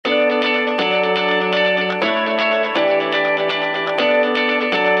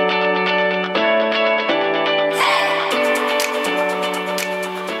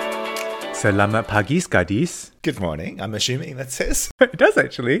Selamat pagi, gadis. Good morning, I'm assuming that says. It does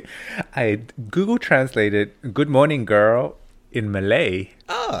actually. I Google translated good morning girl in Malay.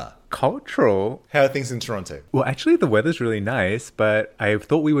 Ah, Cultural. how are things in Toronto? Well, actually the weather's really nice, but I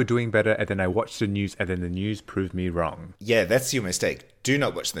thought we were doing better and then I watched the news and then the news proved me wrong. Yeah, that's your mistake. Do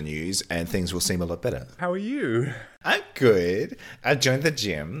not watch the news and things will seem a lot better. How are you? I'm good. I joined the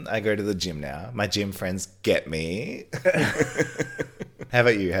gym. I go to the gym now. My gym friends get me. How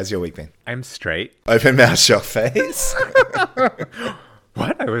about you? How's your week been? I'm straight. Open mouth, shock face.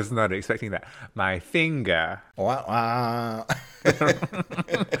 What? I was not expecting that. My finger. Wah, wah.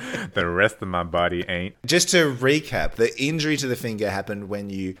 The rest of my body ain't. Just to recap, the injury to the finger happened when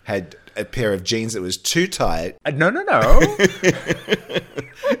you had a pair of jeans that was too tight. No.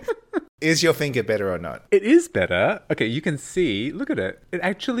 Is your finger better or not? It is better. Okay, you can see. Look at it. It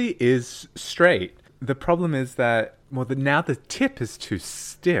actually is straight. The problem is that, now the tip is too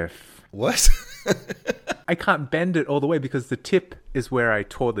stiff. What? I can't bend it all the way because the tip is where I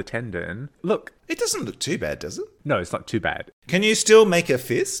tore the tendon. Look. It doesn't look too bad, does it? No, it's not too bad. Can you still make a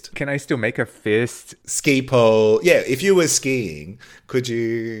fist? Can I still make a fist? Ski pole. Yeah, if you were skiing, could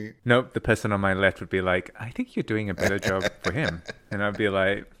you... Nope, the person on my left would be like, I think you're doing a better job for him. And I'd be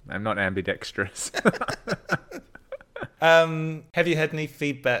like, I'm not ambidextrous. Have you had any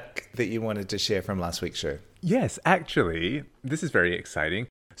feedback that you wanted to share from last week's show? Yes, actually, this is very exciting.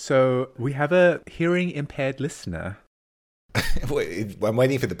 So we have a hearing impaired listener. Wait, I'm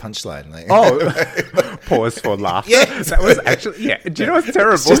waiting for the punchline. Like. Oh, pause for laughter. Yes. That was actually, yeah. Do you know what's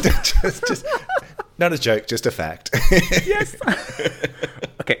terrible? Just not a joke, just a fact. Yes.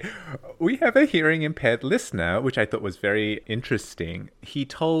 Okay. We have a hearing impaired listener, which I thought was very interesting. He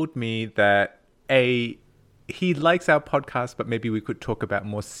told me that he likes our podcast, but maybe we could talk about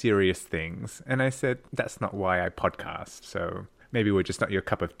more serious things. And I said, that's not why I podcast. So maybe we're just not your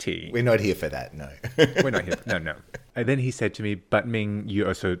cup of tea. We're not here for that, no. We're not here. No. And then he said to me, but Ming, you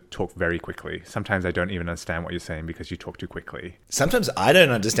also talk very quickly. Sometimes I don't even understand what you're saying because you talk too quickly. Sometimes I don't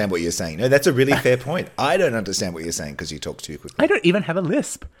understand what you're saying. No, that's a really fair point. I don't understand what you're saying because you talk too quickly. I don't even have a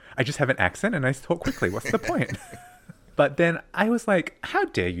lisp. I just have an accent and I talk quickly. What's the point? But then I was like, how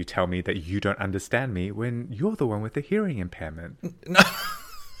dare you tell me that you don't understand me when you're the one with the hearing impairment? No.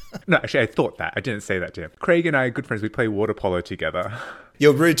 No, actually, I thought that. I didn't say that to him. Craig and I are good friends. We play water polo together.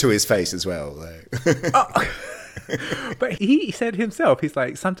 You're rude to his face as well, though. Oh. But he said himself, he's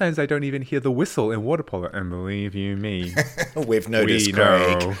like, sometimes I don't even hear the whistle in water polo. And believe you me. We've noticed, we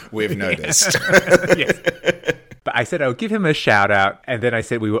Craig. know. We've noticed. Yes. But I said I'll give him a shout out. And then I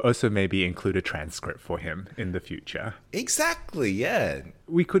said we will also maybe include a transcript for him in the future. Exactly, yeah.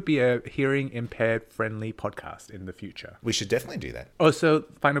 We could be a hearing impaired friendly podcast in the future. We should definitely do that. Also,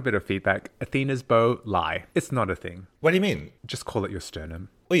 final bit of feedback. Athena's bow, lie. It's not a thing. What do you mean? Just call it your sternum.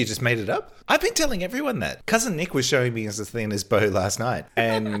 Well, you just made it up? I've been telling everyone that. Cousin Nick was showing me his Athena's bow last night,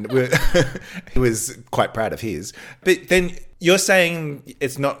 and he was quite proud of his. But then you're saying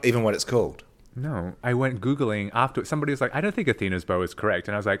it's not even what it's called. No, I went Googling after. Somebody was like, I don't think Athena's bow is correct.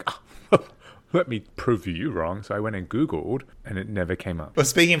 And I was like, oh, let me prove you wrong. So I went and Googled and it never came up. Well,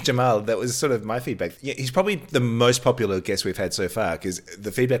 speaking of Jamal, that was sort of my feedback. Yeah, he's probably the most popular guest we've had so far because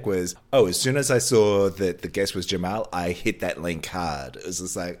the feedback was, as soon as I saw that the guest was Jamal, I hit that link hard. It was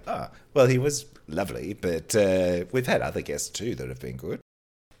just like, well, he was lovely, but we've had other guests too that have been good.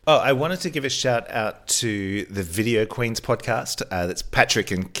 Oh, I wanted to give a shout out to the Video Queens podcast. That's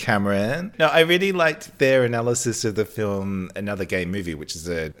Patrick and Cameron. Now, I really liked their analysis of the film Another Gay Movie, which is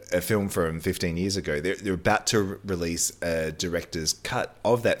a film from 15 years ago. They're about to release a director's cut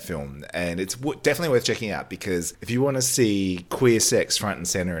of that film, and it's definitely worth checking out because if you want to see queer sex front and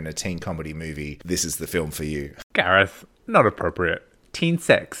center in a teen comedy movie, this is the film for you. Gareth, not appropriate. Teen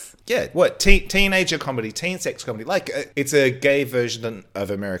sex. Yeah, what? Teenager comedy, teen sex comedy. Like, it's a gay version of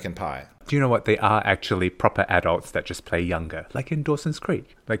American Pie. Do you know what? They are actually proper adults that just play younger. Like in Dawson's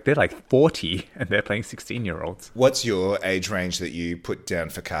Creek. Like, they're like 40 and they're playing 16-year-olds. What's your age range that you put down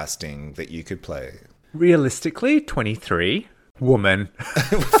for casting that you could play? Realistically, 23. Woman.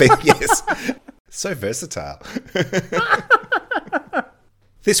 Yes. So versatile.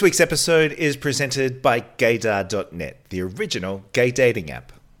 This week's episode is presented by gaydar.net, the original gay dating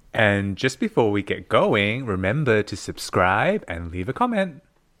app. And just before we get going, remember to subscribe and leave a comment.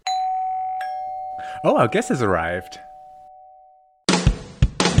 Oh, our guest has arrived.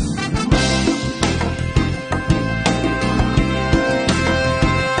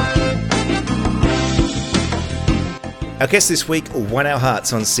 Our guest this week won our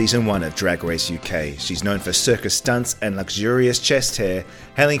hearts on Season 1 of Drag Race UK. She's known for circus stunts and luxurious chest hair.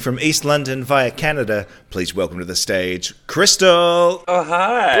 Hailing from East London via Canada, please welcome to the stage, Crystal! Oh,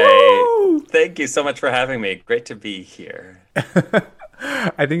 hi! Woo! Thank you so much for having me. Great to be here.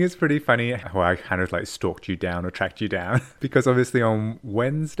 I think it's pretty funny how I kind of like stalked you down or tracked you down because obviously on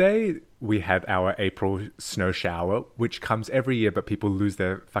Wednesday we have our April snow shower, which comes every year, but people lose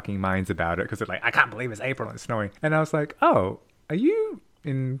their fucking minds about it because they're like, I can't believe it's April and it's snowing. And I was like, oh, are you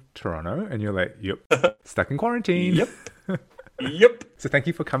in Toronto? And you're like, yep, stuck in quarantine. Yep. Yep. So thank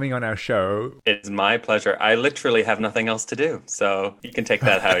you for coming on our show. It's my pleasure. I literally have nothing else to do, so you can take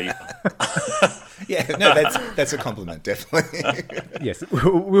that how you Yeah, no, that's a compliment, definitely. Yes,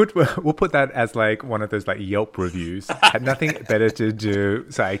 we'll put that as like one of those like Yelp reviews. Had nothing better to do,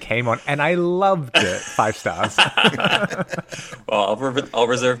 so I came on and I loved it. 5 stars. Well, I'll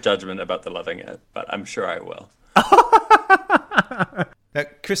reserve judgment about the loving it, but I'm sure I will. Now,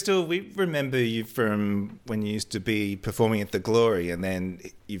 Crystal, we remember you from when you used to be performing at the Glory, and then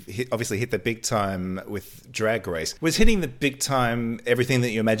you've obviously hit the big time with Drag Race. Was hitting the big time everything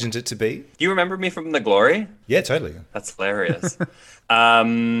that you imagined it to be? Do you remember me from The Glory? Yeah, totally. That's hilarious.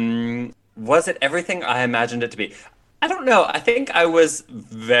 Was it everything I imagined it to be? I don't know. I think I was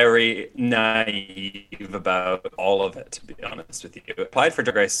very naive about all of it, to be honest with you. I applied for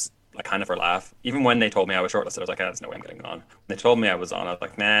Drag Race like kind of for a laugh. Even when they told me I was shortlisted, I was like, there's no way I'm getting on. When they told me I was on, I was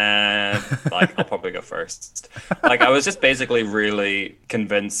like, nah, like I'll probably go first. Like I was just basically really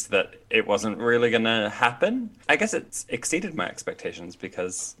convinced that it wasn't really gonna happen. I guess it's exceeded my expectations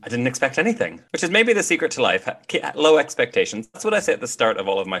because I didn't expect anything, which is maybe the secret to life. Low expectations. That's what I say at the start of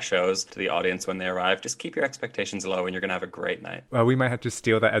all of my shows to the audience when they arrive. Just keep your expectations low and you're gonna have a great night. Well, we might have to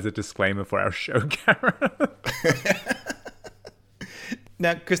steal that as a disclaimer for our show, Karen.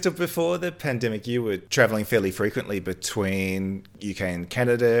 Now, Crystal, before the pandemic, you were traveling fairly frequently between UK and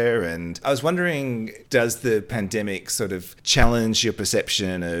Canada, and I was wondering, does the pandemic sort of challenge your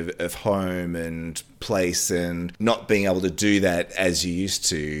perception of home and place and not being able to do that as you used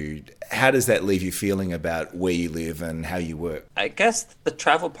to? How does that leave you feeling about where you live and how you work? I guess the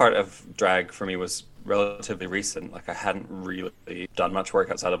travel part of drag for me was relatively recent. Like I hadn't really done much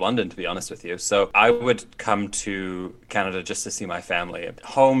work outside of London, to be honest with you. So I would come to Canada just to see my family.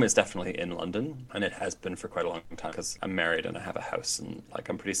 Home is definitely in London, and it has been for quite a long time because I'm married and I have a house and like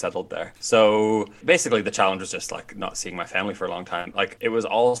I'm pretty settled there. So basically the challenge was just like not seeing my family for a long time. Like it was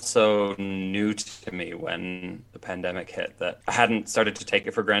also new to me when the pandemic hit that I hadn't started to take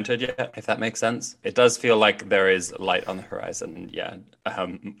it for granted yet, if that makes sense. It does feel like there is light on the horizon. Yeah,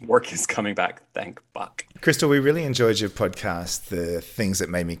 work is coming back, thank fuck. Crystal, we really enjoyed your podcast, The Things That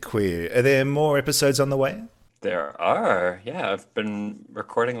Made Me Queer. Are there more episodes on the way? There are. Yeah, I've been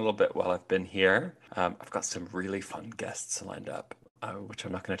recording a little bit while I've been here. I've got some really fun guests lined up, which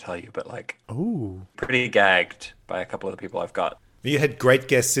I'm not going to tell you, but like, pretty gagged by a couple of the people I've got. You had great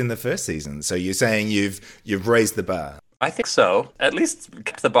guests in the first season, so you're saying you've raised the bar. I think so. At least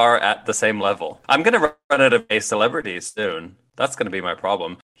kept the bar at the same level. I'm going to run out of gay celebrities soon. That's going to be my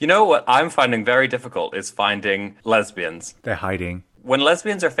problem. You know what I'm finding very difficult is finding lesbians. They're hiding. When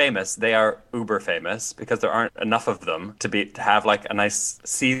lesbians are famous, they are uber famous because there aren't enough of them to have like a nice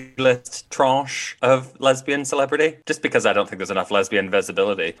C-list tranche of lesbian celebrity. Just because I don't think there's enough lesbian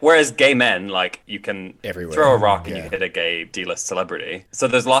visibility. Whereas gay men, like you can everywhere throw a rock and you hit a gay D-list celebrity. So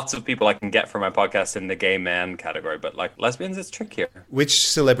there's lots of people I can get for my podcast in the gay man category, but like lesbians, it's trickier. Which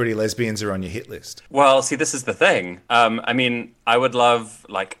celebrity lesbians are on your hit list? Well, see, this is the thing. I mean, I would love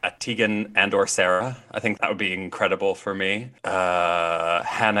like a Tegan and or Sarah. I think that would be incredible for me.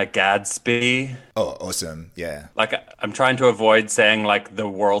 Hannah Gadsby. Oh, awesome. Yeah. Like, I'm trying to avoid saying, like, the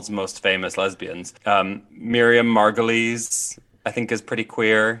world's most famous lesbians. Miriam Margolyes, I think, is pretty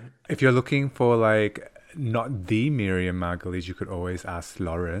queer. If you're looking for, like, not the Miriam Margolyes, you could always ask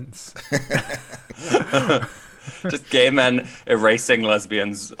Lawrence. Just gay men erasing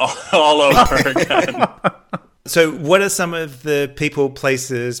lesbians all over again. So what are some of the people,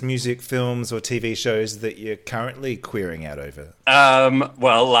 places, music, films, or TV shows that you're currently queering out over?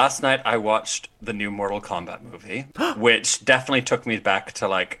 Well, last night I watched the new Mortal Kombat movie, which definitely took me back to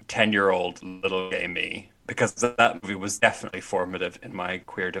like 10-year-old little gay me. Because that movie was definitely formative in my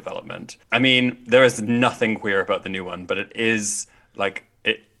queer development. I mean, there is nothing queer about the new one, but it is like,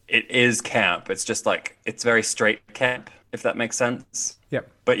 it is camp. It's just like, it's very straight camp, if that makes sense. Yep.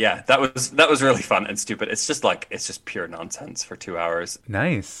 But yeah, that was really fun and stupid. It's just pure nonsense for 2 hours.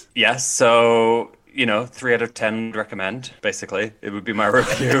 Nice. Yes, so, 3 out of 10 would recommend, basically. It would be my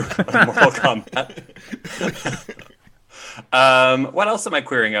review of Mortal Kombat. What else am I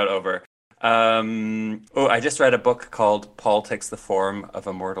queering out over? I just read a book called Paul Takes the Form of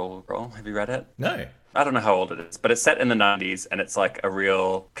a Mortal Girl. Have you read it? No. I don't know how old it is, but it's set in the 90s and it's like a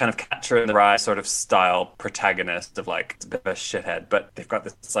real kind of Catcher in the Rye sort of style protagonist of like a bit of a shithead, but they've got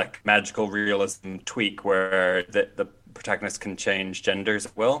this like magical realism tweak where the protagonist can change genders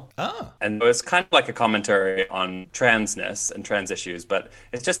at will. Oh. And it's kind of like a commentary on transness and trans issues, but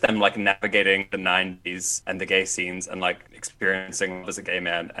it's just them like navigating the 90s and the gay scenes and like experiencing as a gay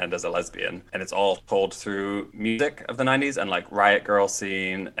man and as a lesbian. And it's all told through music of the 90s and like Riot Girl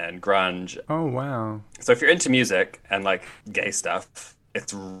scene and grunge. Oh, wow. So if you're into music and like gay stuff,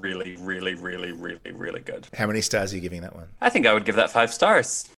 it's really, really, really, really, really good. How many stars are you giving that one? I think I would give that 5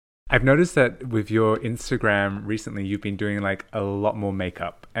 stars. I've noticed that with your Instagram recently, you've been doing like a lot more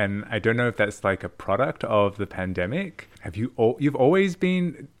makeup. And I don't know if that's like a product of the pandemic. You've always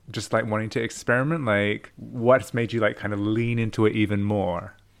been just like wanting to experiment? Like what's made you like kind of lean into it even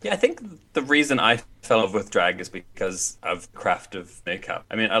more? Yeah, I think the reason I fell in love with drag is because of the craft of makeup.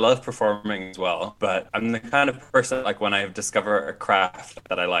 I mean, I love performing as well, but I'm the kind of person, like, when I discover a craft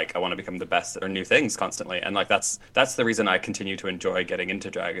that I like, I want to become the best at new things constantly. And like that's the reason I continue to enjoy getting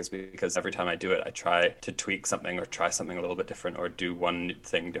into drag, is because every time I do it, I try to tweak something or try something a little bit different or do one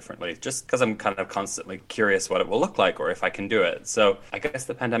thing differently, just because I'm kind of constantly curious what it will look like or if I can do it. So I guess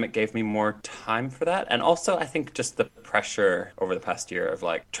the pandemic gave me more time for that. And also I think just the pressure over the past year of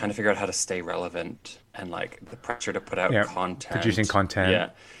like trying to figure out how to stay relevant and like the pressure to put out content, producing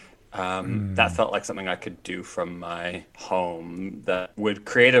content. That felt like something I could do from my home that would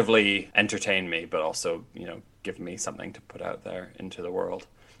creatively entertain me, but also, you know, give me something to put out there into the world.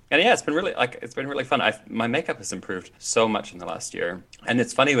 And yeah, it's been really fun. My makeup has improved so much in the last year. And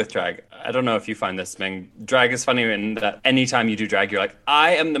it's funny with drag. I don't know if you find this, Ming. Drag is funny in that anytime you do drag, you're like,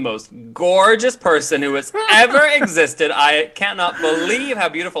 I am the most gorgeous person who has ever existed. I cannot believe how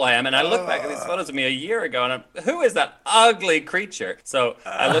beautiful I am. And I look back at these photos of me a year ago and who is that ugly creature? So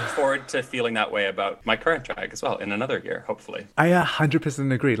I look forward to feeling that way about my current drag as well in another year, hopefully. I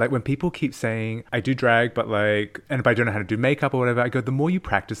 100% agree. Like when people keep saying, I do drag, but like, and if I don't know how to do makeup or whatever, I go, the more you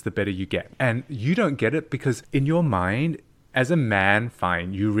practice, the better you get. And you don't get it because in your mind, as a man,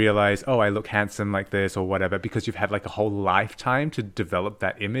 fine, you realize, oh, I look handsome like this or whatever, because you've had like a whole lifetime to develop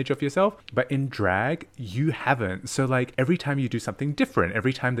that image of yourself. But in drag, you haven't. So like every time you do something different,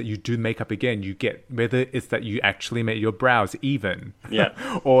 every time that you do makeup again, you get, whether it's that you actually make your brows even,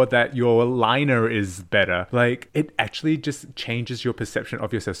 or that your liner is better, like it actually just changes your perception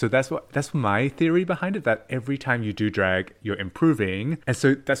of yourself. So that's my theory behind it, that every time you do drag, you're improving. And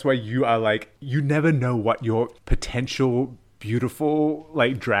so that's why you are like, you never know what your potential beautiful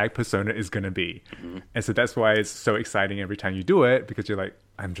like drag persona is going to be. And so that's why it's so exciting every time you do it, because you're like,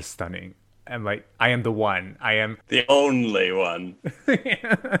 I'm just stunning. I'm like, I am the one. I am the only one.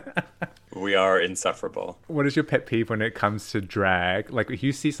 We are insufferable. What is your pet peeve when it comes to drag? Like if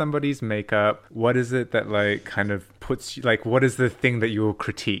you see somebody's makeup, what is it that like kind of puts you, like what is the thing that you'll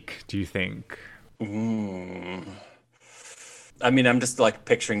critique, do you think? I mean, I'm just like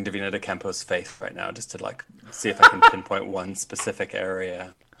picturing Davina De Campo's face right now, just to like see if I can pinpoint one specific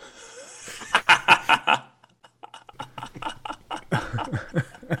area.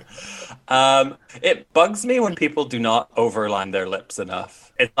 It bugs me when people do not overline their lips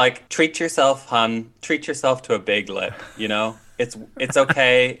enough. It's like, treat yourself, hun. Treat yourself to a big lip, you know? It's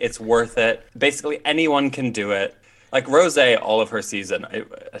okay. It's worth it. Basically, anyone can do it. Like Rosé, all of her season,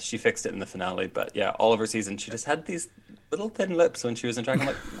 she fixed it in the finale, but yeah, all of her season, she just had these little thin lips when she was in drag. I'm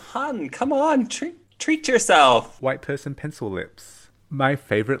like, hun, come on, treat yourself. White person pencil lips. My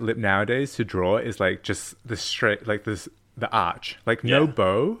favorite lip nowadays to draw is like just the straight, like this, the arch, like no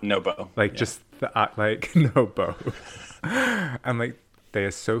bow. No bow. Like just the arch, like no bow. I'm like, they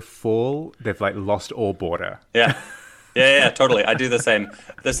are so full, they've like lost all border. Yeah, totally. I do the same.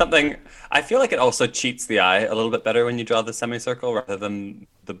 There's something, I feel like it also cheats the eye a little bit better when you draw the semicircle rather than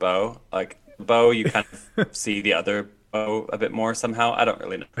the bow. Like the bow, you kind of see the other bow a bit more somehow. I don't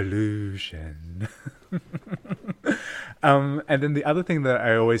really know. Illusion. And then the other thing that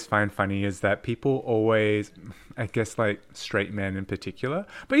I always find funny is that people always, I guess like straight men in particular,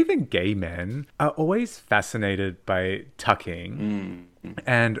 but even gay men are always fascinated by tucking.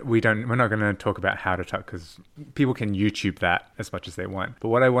 And we're not going to talk about how to tuck because people can YouTube that as much as they want. But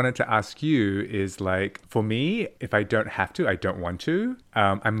what I wanted to ask you is like, for me, if I don't have to, I don't want to.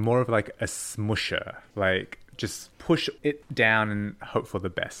 I'm more of like a smusher, like just push it down and hope for the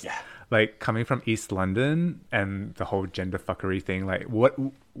best. Yeah. Like coming from East London and the whole gender fuckery thing, like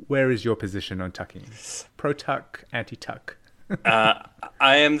where is your position on tucking? Pro tuck, anti tuck? I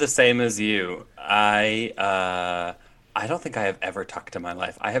am the same as you. I I don't think I have ever tucked in my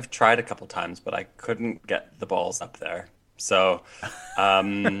life. I have tried a couple times, but I couldn't get the balls up there. So,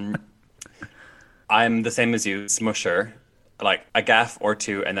 um, I'm the same as you, smusher. Like a gaff or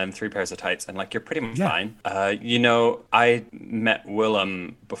two, and then three pairs of tights, and like you're pretty much Yeah. fine. I met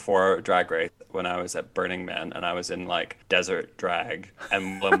Willem before Drag Race when I was at Burning Man, and I was in like desert drag,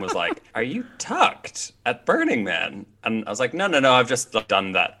 and Willem was like, "Are you tucked at Burning Man?" And I was like, "No, no, no. I've just like,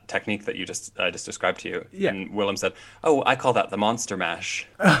 done that technique that I just described to you." Yeah. And Willem said, "Oh, I call that the monster mash."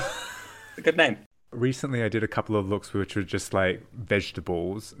 It's a good name. Recently, I did a couple of looks which were just like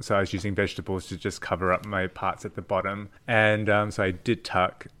vegetables. So I was using vegetables to just cover up my parts at the bottom. And so I did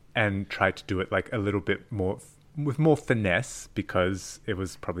tuck and tried to do it like a little bit more with more finesse because it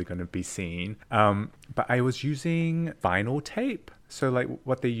was probably going to be seen. But I was using vinyl tape. So like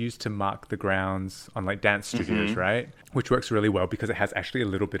what they use to mark the grounds on like dance studios, right? Which works really well because it has actually a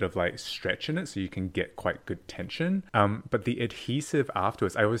little bit of like stretch in it, so you can get quite good tension. But the adhesive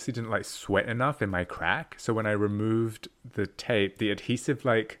afterwards, I obviously didn't like sweat enough in my crack. So when I removed the tape, the adhesive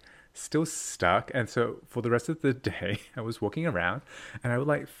like still stuck. And so for the rest of the day, I was walking around and I would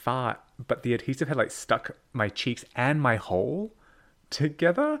like fart, but the adhesive had like stuck my cheeks and my hole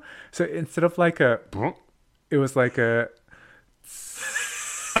together. So instead of like a, it was like a,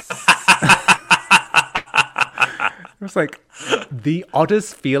 it was like the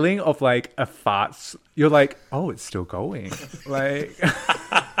oddest feeling of like a fart. You're like, oh, it's still going. Like,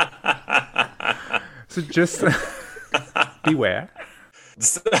 so just beware.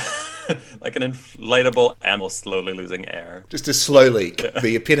 Like an inflatable animal slowly losing air. Just a slow leak,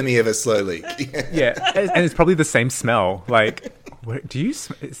 the epitome of a slow leak. Yeah, and it's probably the same smell. Like, do you?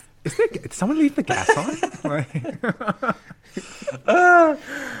 Is there? Did someone leave the gas on? Like,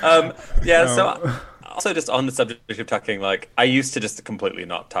 Yeah, so also just on the subject of tucking, like I used to just completely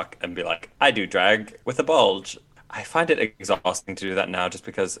not tuck and be like, I do drag with a bulge. I find it exhausting to do that now just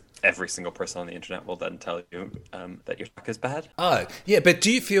because every single person on the internet will then tell you that your tuck is bad. Oh, yeah, but do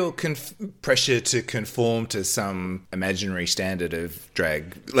you feel pressure to conform to some imaginary standard of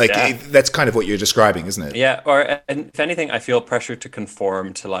drag? Like, Yeah. that's kind of what you're describing, isn't it? Yeah, and if anything, I feel pressure to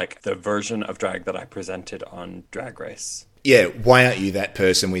conform to like the version of drag that I presented on Drag Race. Yeah, why aren't you that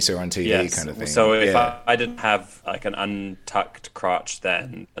person we saw on TV Yes. kind of thing? So if Yeah. I didn't have like an untucked crotch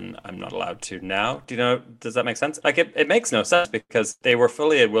then I'm not allowed to now. Do you know, does that make sense? Like it makes no sense because they were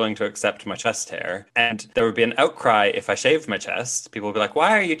fully willing to accept my chest hair and there would be an outcry if I shaved my chest. People would be like,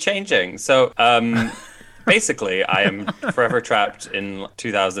 why are you changing? So basically I am forever trapped in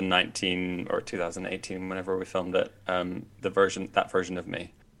 2019 or 2018, whenever we filmed it, that version of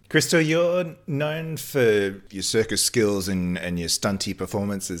me. Crystal, you're known for your circus skills and your stunty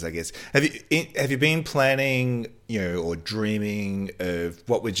performances, I guess. Have you been planning, or dreaming of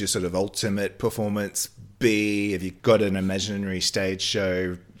what would your sort of ultimate performance be? Have you got an imaginary stage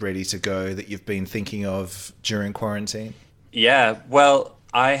show ready to go that you've been thinking of during quarantine? Yeah, well,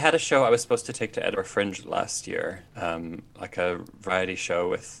 I had a show I was supposed to take to Edinburgh Fringe last year, like a variety show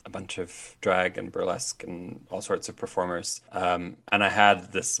with a bunch of drag and burlesque and all sorts of performers. And I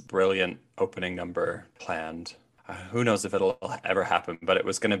had this brilliant opening number planned. Who knows if it'll ever happen, but it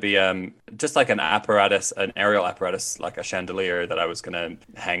was going to be just like an aerial apparatus, like a chandelier that I was going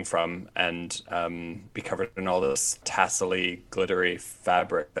to hang from and be covered in all this tassely, glittery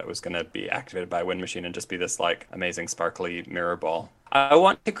fabric that was going to be activated by a wind machine and just be this like amazing, sparkly mirror ball. I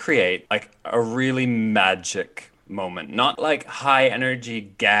want to create like a really magic moment, not like high energy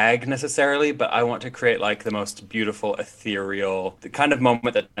gag necessarily, but I want to create like the most beautiful, ethereal, the kind of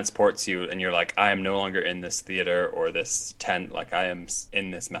moment that transports you and you're like, I am no longer in this theater or this tent, like I am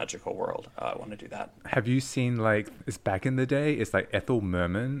in this magical world. I want to do that. have you seen like it's back in the day? It's like Ethel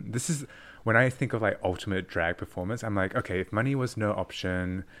Merman. This is when I think of like ultimate drag performance. I'm like, okay, if money was no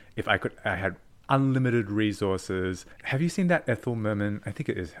option, if I had unlimited resources. Have you seen that Ethel Merman? I think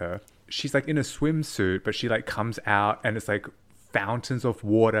it is her. She's like in a swimsuit, but she like comes out and it's like fountains of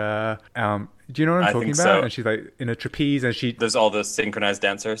water. Do you know what I'm I talking think about? so. And she's like in a trapeze and There's all the synchronized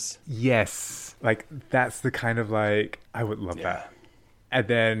dancers. yes, like that's the kind of like, I would love that. And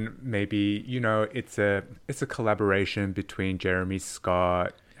then maybe, it's a collaboration between Jeremy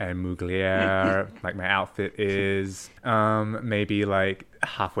Scott and Mugler, like my outfit is. Maybe like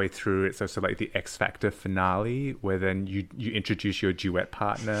halfway through it's also like the X Factor finale where then you introduce your duet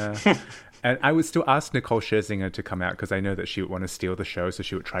partner. And I would still ask Nicole Scherzinger to come out because I know that she would want to steal the show, so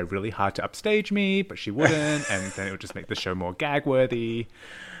she would try really hard to upstage me, but she wouldn't, and then it would just make the show more gag worthy.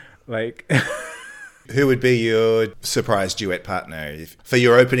 Like Who would be your surprise duet partner? If, for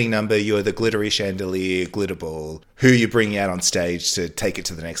your opening number, you're the glittery chandelier, glitter ball. Who are you bringing out on stage to take it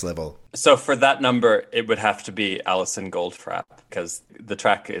to the next level? So for that number, it would have to be Alison Goldfrapp, because the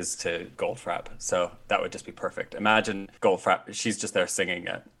track is to Goldfrapp. So that would just be perfect. Imagine Goldfrapp, she's just there singing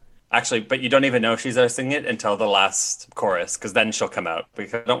it. Actually, but you don't even know she's there singing it until the last chorus, because then she'll come out.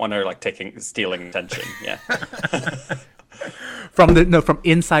 Because I don't want her like stealing attention. Yeah. From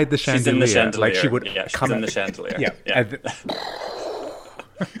inside the chandelier. She's in the chandelier. Like she would she's come in the chandelier. Yeah.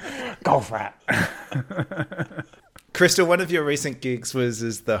 Go for it. Crystal, one of your recent gigs was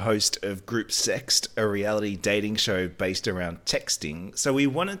as the host of Group Sext, a reality dating show based around texting. So we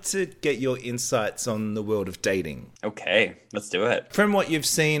wanted to get your insights on the world of dating. Okay, let's do it. From what you've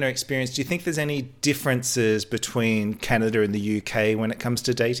seen or experienced, do you think there's any differences between Canada and the UK when it comes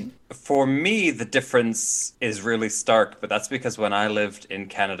to dating? For me, the difference is really stark, but that's because when I lived in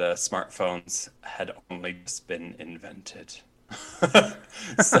Canada, smartphones had only just been invented.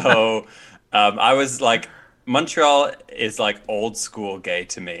 So I was like, Montreal is like old school gay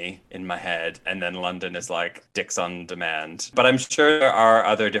to me in my head, and then London is like dicks on demand. But I'm sure there are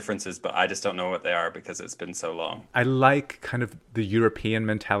other differences, but I just don't know what they are because it's been so long. I like kind of the European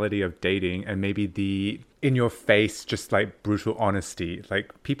mentality of dating, and maybe the in your face, just like brutal honesty.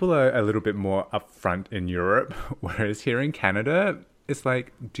 Like people are a little bit more upfront in Europe, whereas here in Canada, it's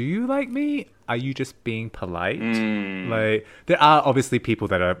like, do you like me? Are you just being polite? Like, there are obviously people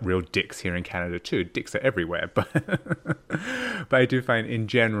that are real dicks here in Canada too. Dicks are everywhere, but I do find in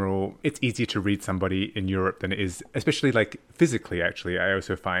general it's easier to read somebody in Europe than it is, especially like physically. Actually, I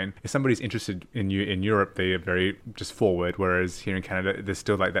also find if somebody's interested in you in Europe, they are very just forward. Whereas here in Canada, there's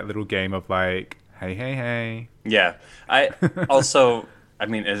still like that little game of like, hey. Yeah, I also. I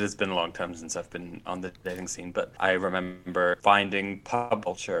mean, it has been a long time since I've been on the dating scene, but I remember finding pub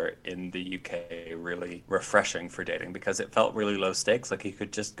culture in the UK really refreshing for dating because it felt really low stakes. Like you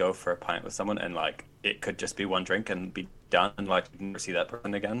could just go for a pint with someone and like it could just be one drink and be done and like never see that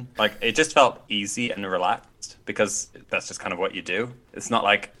person again. Like it just felt easy and relaxed because that's just kind of what you do. It's not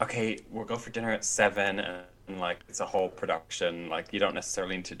like, okay, we'll go for dinner at 7 and like it's a whole production. Like you don't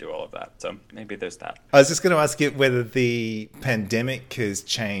necessarily need to do all of that. So maybe there's that. I was just going to ask you whether the pandemic has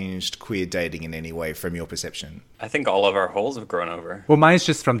changed queer dating in any way from your perception. I think all of our holes have grown over. Well, mine's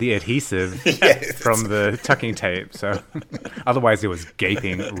just from the adhesive Yes. from the tucking tape. So otherwise it was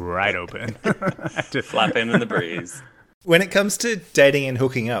gaping right open. Flapping in the breeze. When it comes to dating and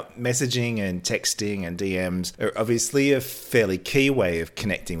hooking up, messaging and texting and DMs are obviously a fairly key way of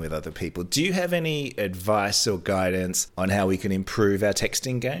connecting with other people. Do you have any advice or guidance on how we can improve our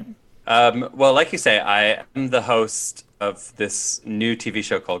texting game? Well, like you say, I am the host of this new TV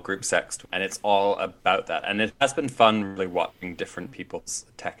show called Group Sext, and it's all about that. And it has been fun really watching different people's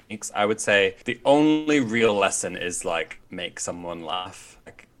techniques. I would say the only real lesson is like make someone laugh.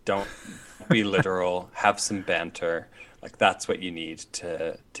 Like don't be literal, have some banter. Like that's what you need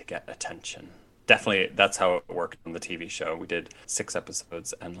to get attention. Definitely, that's how it worked on the TV show. We did 6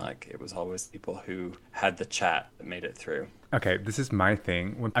 episodes, and like it was always people who had the chat that made it through. Okay, this is my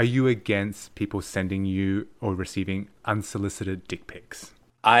thing. Are you against people sending you or receiving unsolicited dick pics?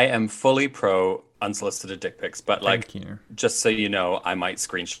 I am fully pro unsolicited dick pics, but like, Thank you. just so you know, I might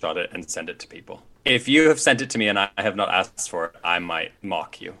screenshot it and send it to people. If you have sent it to me and I have not asked for it, I might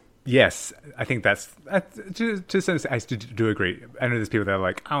mock you. Yes, I think that's to some extent, I do agree. I know there's people that are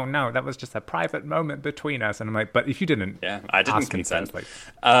like, "Oh no, that was just a private moment between us," and I'm like, "But if you didn't, Yeah, I didn't ask me consent. first,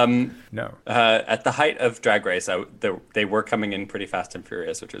 no." At the height of Drag Race, they were coming in pretty fast and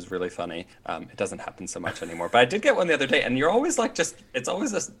furious, which was really funny. It doesn't happen so much anymore. But I did get one the other day, and you're always like, it's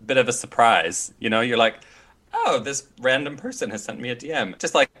always a bit of a surprise. You know, you're like, oh, this random person has sent me a DM.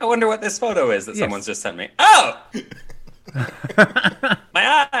 Just like, I wonder what this photo is that someone's just sent me. Oh!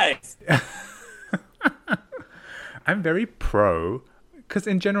 My eyes! I'm very pro, because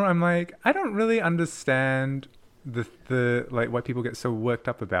in general, I'm like, I don't really understand the like why people get so worked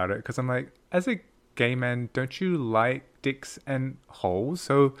up about it. Because I'm like, as a gay man, don't you like dicks and holes?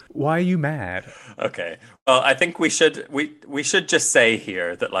 So why are you mad? Okay. Well, I think we should just say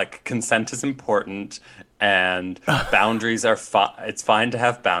here that like consent is important and boundaries are fine. It's fine to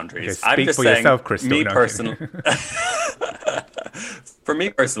have boundaries. Okay, speak I'm just for saying, yourself, Crystal. me No, personally. For me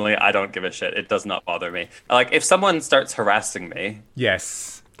personally, I don't give a shit. It does not bother me. Like if someone starts harassing me,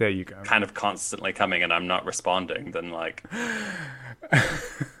 Yes, there you go. kind of constantly coming, and I'm not responding, then like,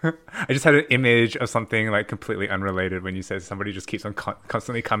 I just had an image of something like completely unrelated when you said somebody just keeps on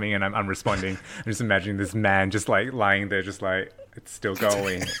constantly coming and I'm unresponding. I'm just imagining this man just like lying there, just like it's still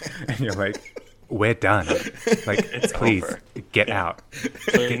going, and you're like, we're done. Like, It's please, over. get out.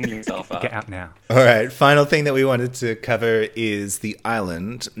 Clean yourself up. Get out now. All right, final thing that we wanted to cover is the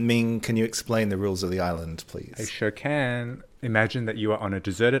island. Ming, can you explain the rules of the island, I please? sure can. Imagine that you are on a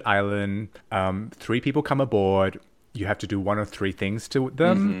deserted island. 3 people come aboard. You have to do one of 3 things to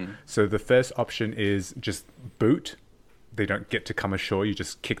them. So the first option is just boot. They don't get to come ashore. You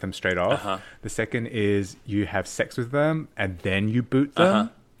just kick them straight off. The second is you have sex with them and then you boot them.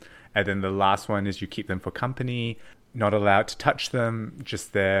 And then the last one is you keep them for company. Not allowed to touch them.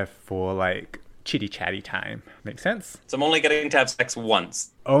 Just there for like chitty chatty time. Make sense? So I'm only getting to have sex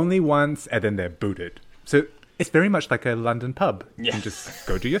once. Only once, and then they're booted. So it's very much like a London pub. You Yeah. can just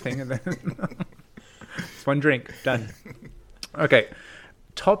go do your thing and then it's one drink, done. Okay.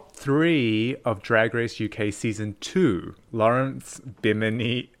 Top 3 of Drag Race UK Season 2. Lawrence,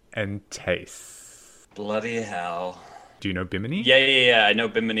 Bimini, and Tace. Bloody hell. Do you know Bimini? Yeah. I know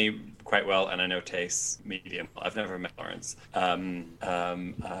Bimini quite well, and I know Tace medium. I've never met Lawrence.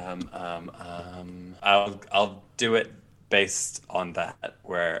 I'll do it based on that,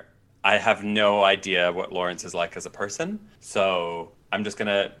 where I have no idea what Lawrence is like as a person. So I'm just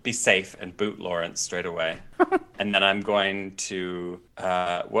gonna be safe and boot Lawrence straight away, and then I'm going to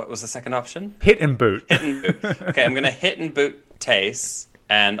what was the second option? Hit and boot. Hit and boot. Okay, I'm gonna hit and boot Tace,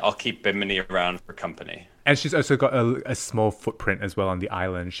 and I'll keep Bimini around for company. And she's also got a small footprint as well on the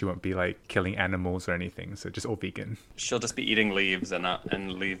island. She won't be like killing animals or anything. So just all vegan. She'll just be eating leaves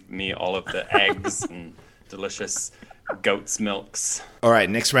and leave me all of the eggs and delicious goat's milks. All right,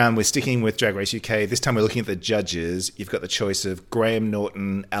 next round, we're sticking with Drag Race UK. This time we're looking at the judges. You've got the choice of Graham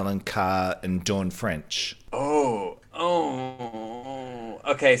Norton, Alan Carr, and Dawn French. Oh.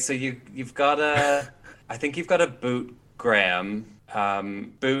 Okay, so you've got to... I think you've got to boot Graham,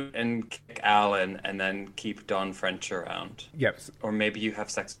 boot and kick Alan, and then keep Dawn French around. Yep. Or maybe you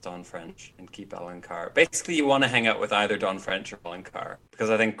have sex with Dawn French and keep Alan Carr. Basically, you want to hang out with either Dawn French or Alan Carr, because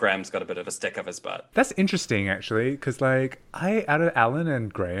I think Graham's got a bit of a stick up his butt. That's interesting, actually, because like out of Alan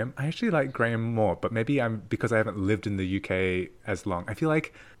and Graham, I actually like Graham more. But maybe because I haven't lived in the UK as long. I feel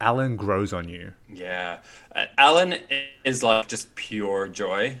like Alan grows on you. Yeah. Alan is like just pure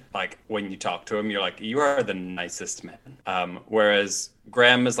joy. Like when you talk to him, you're like, you are the nicest man. Whereas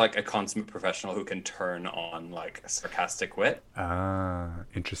Graham is like a consummate professional who can turn on like sarcastic wit. Ah,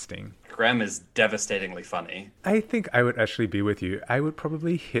 interesting. Graham is devastatingly funny. I think I would actually be with you. I would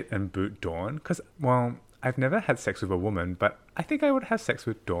probably hit and boot Dawn because, well, I've never had sex with a woman, but I think I would have sex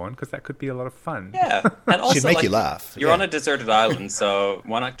with Dawn because that could be a lot of fun. Yeah. And also, She'd make like, you laugh. You're Yeah. on a deserted island, so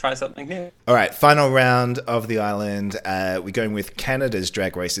why not try something new? All right, final round of the island. We're going with Canada's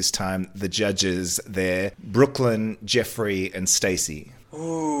Drag Race this time. The judges there, Brooklyn, Jeffrey, and Stacey.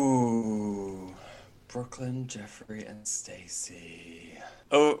 Ooh. Brooklyn, Jeffrey, and Stacey.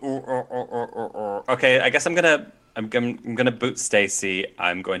 Okay, I guess I'm gonna boot Stacey.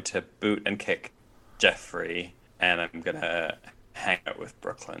 I'm going to boot and kick Jeffrey, and I'm gonna hang out with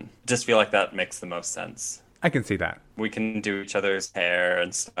Brooklyn. Just feel like that makes the most sense. I can see that. We can do each other's hair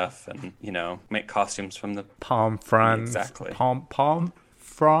and stuff, and make costumes from the Palm fronds. Exactly. Palm fronds?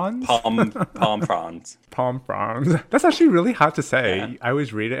 palm fronds. Palm fronds. That's actually really hard to say. Yeah. I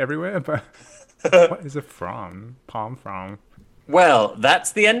always read it everywhere, but what is a frond? Palm frond. Well,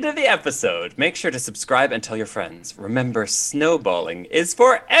 that's the end of the episode. Make sure to subscribe and tell your friends. Remember, snowballing is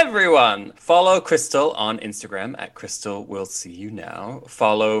for everyone. Follow Crystal on Instagram at Crystal Will See You Now.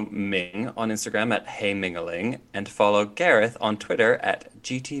 Follow Ming on Instagram at Hey Mingling. And follow Gareth on Twitter at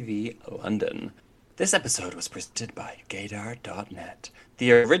GTV London. This episode was presented by Gaydar.net,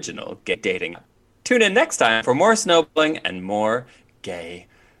 the original gay dating app. Tune in next time for more snowballing and more gay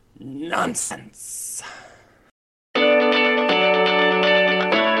nonsense.